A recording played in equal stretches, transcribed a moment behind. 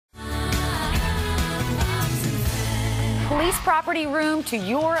police property room to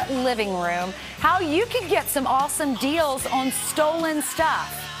your living room, how you can get some awesome deals on stolen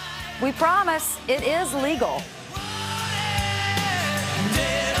stuff. We promise it is legal.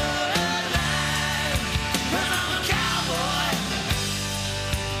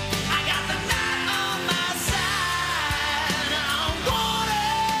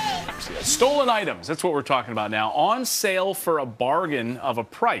 Stolen items, that's what we're talking about now. On sale for a bargain of a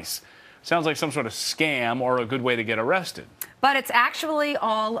price. Sounds like some sort of scam or a good way to get arrested. But it's actually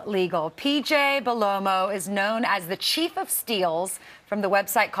all legal. PJ Bellomo is known as the Chief of Steals from the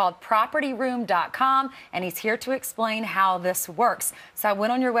website called PropertyRoom.com, and he's here to explain how this works. So I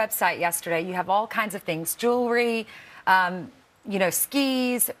went on your website yesterday. You have all kinds of things, jewelry,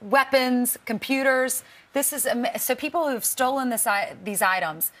 skis, weapons, computers. This is so people who've stolen these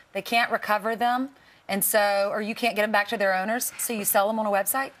items, they can't recover them, and so or you can't get them back to their owners. So you sell them on a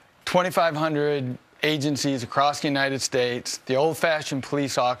website. 2,500 agencies across the United States. The old-fashioned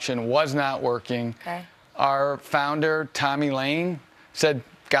police auction was not working. Okay. Our founder, Tommy Lane, said,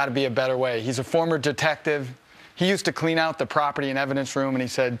 "Got to be a better way." He's a former detective. He used to clean out the property and evidence room, and he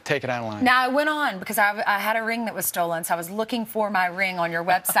said, "Take it online." Now, I went on because I had a ring that was stolen, so I was looking for my ring on your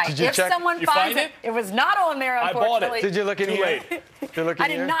website. Did you if check? someone You finds find it? it was not on there, unfortunately. I bought it. Did you look in Too here? late. Did you look in I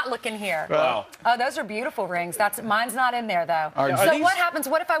did here? not look in here. Wow. Oh, those are beautiful rings. Mine's not in there, though. Are So these- what happens?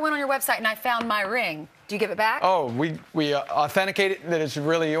 What if I went on your website and I found my ring? Do you give it back? Oh, we authenticate it that it's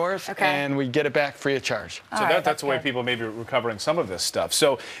really yours, Okay. and we get it back free of charge. So that's the way people may be recovering some of this stuff.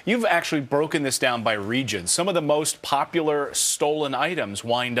 So you've actually broken this down by region. Some of the most popular stolen items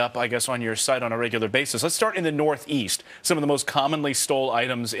wind up, I guess, on your site on a regular basis. Let's start in the Northeast. Some of the most commonly stole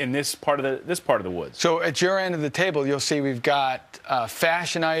items in this part of the woods. So at your end of the table, you'll see we've got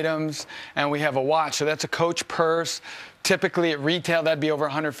fashion items, and we have a watch. So that's a Coach purse. Typically at retail, that'd be over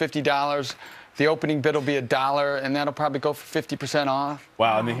 $150. The opening bid will be $1, and that'll probably go for 50% off.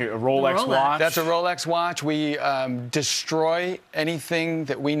 Wow, and then here, a Rolex watch. That's a Rolex watch. We destroy anything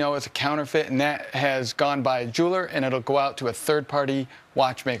that we know is a counterfeit, and that has gone by a jeweler, and it'll go out to a third-party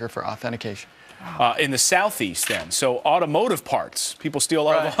watchmaker for authentication. In the Southeast, then, so automotive parts. People steal a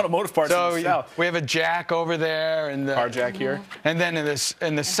lot of automotive parts in the South. We have a jack over there, and the car jack here. And then in the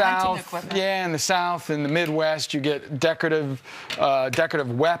South, in the South, in the Midwest, you get decorative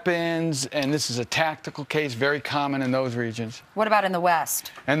weapons, and this is a tactical case, very common in those regions. What about in the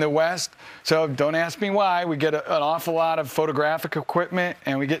West? In the West, so don't ask me why, we get an awful lot of photographic equipment,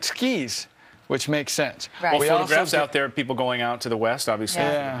 and we get skis, which makes sense. Right. Well, photographs out there, people going out to the West, obviously,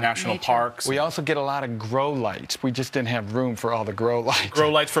 national parks. We also get a lot of grow lights. We just didn't have room for all the grow lights. Grow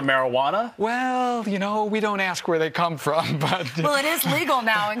lights for marijuana? Well, we don't ask where they come from, but... Well, it is legal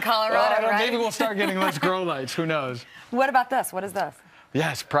now in Colorado, right? Maybe we'll start getting less grow lights. Who knows? What about this? What is this?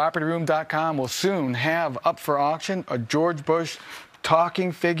 Yes, PropertyRoom.com will soon have up for auction a George Bush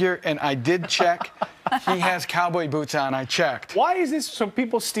talking figure, and I did check. He has cowboy boots on. I checked. Why is this? So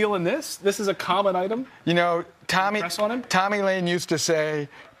people stealing this? This is a common item? Tommy Lane used to say,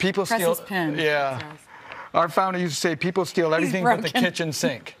 people Press steal... his pin. Yeah. Our founder used to say, people steal everything but the kitchen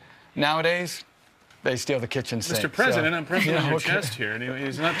sink. Nowadays, they steal the kitchen sink. Mr. President, I'm pressing on your chest here, and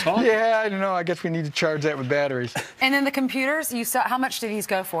he's not talking. Yeah, I don't know. I guess we need to charge that with batteries. And then the computers, how much do these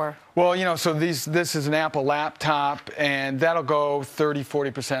go for? Well, so this is an Apple laptop, and that'll go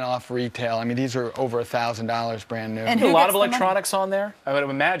 30–40% off retail. I mean, these are over $1,000 brand new. And a lot of electronics on there? I would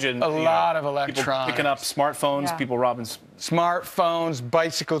imagine. A lot of electronics. People picking up smartphones, people robbing... Smartphones,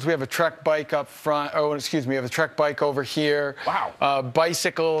 bicycles. We have a Trek bike up front. Oh, excuse me. We have a Trek bike over here. Wow.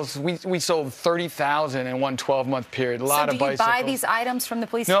 Bicycles. We sold 30,000 in one 12-month period. A lot of bicycles. So do you buy these items from the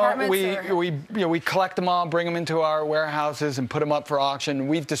police departments? No, we collect them all, bring them into our warehouses, and put them up for auction.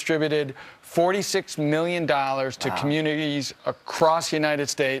 We've distributed $46 million to communities across the United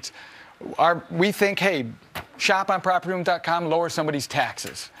States. We think, hey, shop on PropertyRoom.com, lower somebody's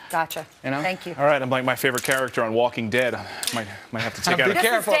taxes. Gotcha. Thank you. All right, I'm like my favorite character on Walking Dead. Might have to take out. Be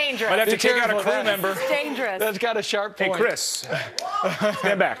careful. This is dangerous. Might have to take out a crew member. It's dangerous. That's got a sharp point. Hey, Chris,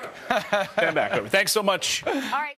 stand back. Stand back. Thanks so much. All right.